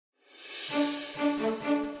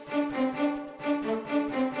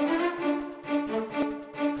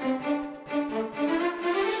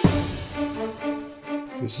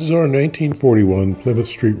This is our 1941 Plymouth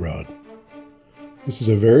Street Rod. This is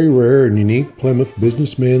a very rare and unique Plymouth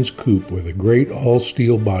businessman's coupe with a great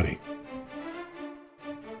all-steel body.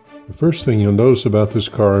 The first thing you'll notice about this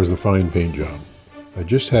car is the fine paint job. I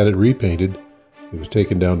just had it repainted. It was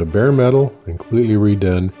taken down to bare metal and completely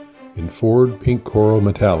redone in Ford Pink Coral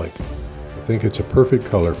Metallic. I think it's a perfect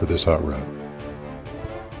color for this hot rod.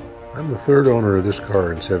 I'm the third owner of this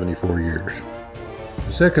car in 74 years.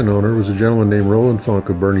 The second owner was a gentleman named Roland Funk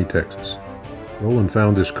of Boerne, Texas. Roland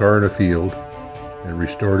found this car in a field and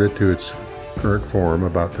restored it to its current form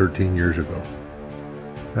about 13 years ago.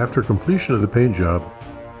 After completion of the paint job,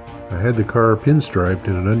 I had the car pinstriped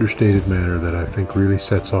in an understated manner that I think really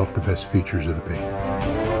sets off the best features of the paint.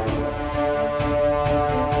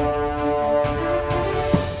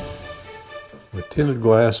 With tinted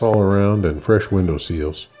glass all around and fresh window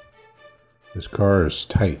seals. This car is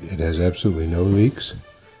tight. It has absolutely no leaks,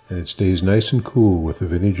 and it stays nice and cool with the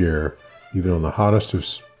vintage air, even on the hottest of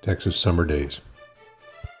Texas summer days.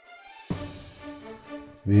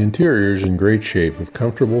 The interior is in great shape with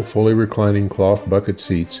comfortable, fully reclining cloth bucket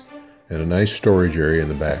seats and a nice storage area in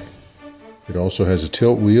the back. It also has a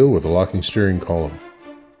tilt wheel with a locking steering column,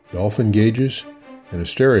 dolphin gauges, and a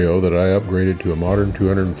stereo that I upgraded to a modern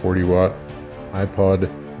 240-watt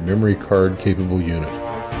iPod memory card capable unit.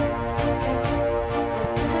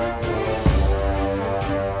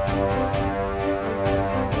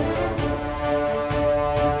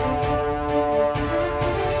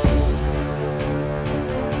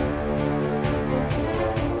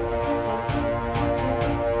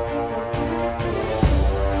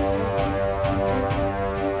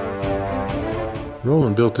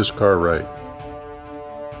 Roland built this car right.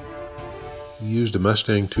 He used a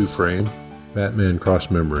Mustang 2 frame, Batman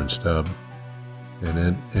crossmember and stub,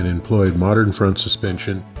 and employed modern front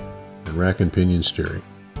suspension and rack and pinion steering.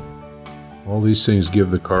 All these things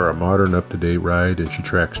give the car a modern, up-to-date ride, and she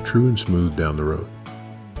tracks true and smooth down the road.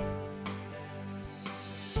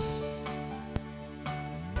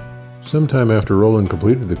 Sometime after Roland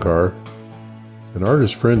completed the car, an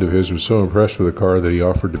artist friend of his was so impressed with the car that he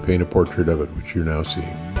offered to paint a portrait of it, which you're now seeing.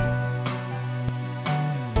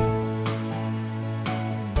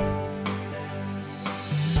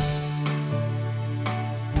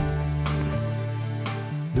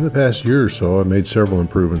 In the past year or so, I've made several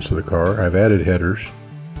improvements to the car. I've added headers.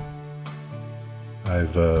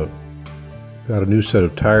 I've got a new set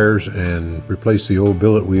of tires and replaced the old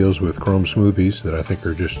billet wheels with chrome smoothies that I think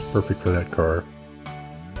are just perfect for that car.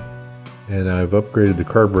 And I've upgraded the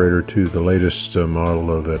carburetor to the latest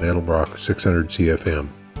model of an Edelbrock 600 CFM,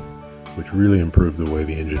 which really improved the way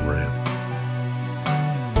the engine ran.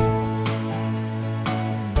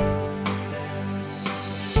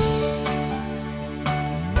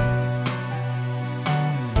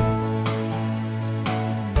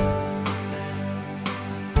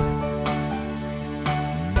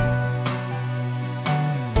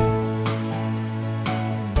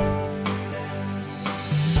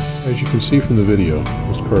 As you can see from the video,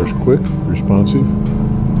 this car is quick, responsive,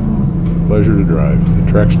 pleasure to drive. It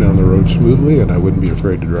tracks down the road smoothly, and I wouldn't be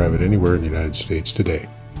afraid to drive it anywhere in the United States today.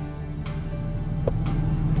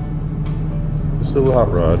 This little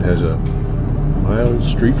hot rod has a mild,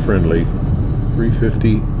 street-friendly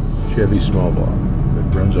 350 Chevy small block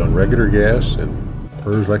that runs on regular gas and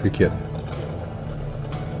purrs like a kitten.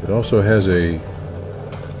 It also has a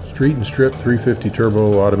Street and Strip 350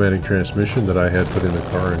 turbo automatic transmission that I had put in the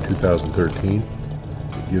car in 2013.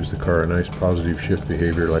 It gives the car a nice positive shift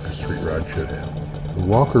behavior like a street rod should have. The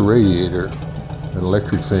Walker radiator and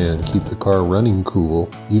electric fan keep the car running cool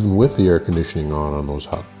even with the air conditioning on those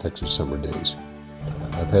hot Texas summer days.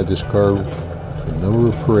 I've had this car a number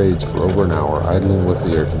of parades for over an hour idling with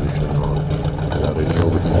the air conditioning on without any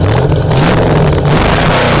overheating.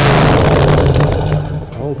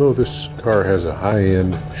 Although this car has a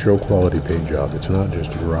high-end, show-quality paint job, it's not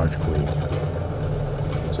just a garage queen.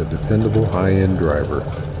 It's a dependable, high-end driver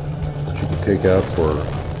that you can take out for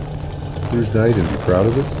cruise night and be proud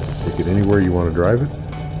of it, take it anywhere you want to drive it,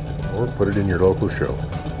 or put it in your local show.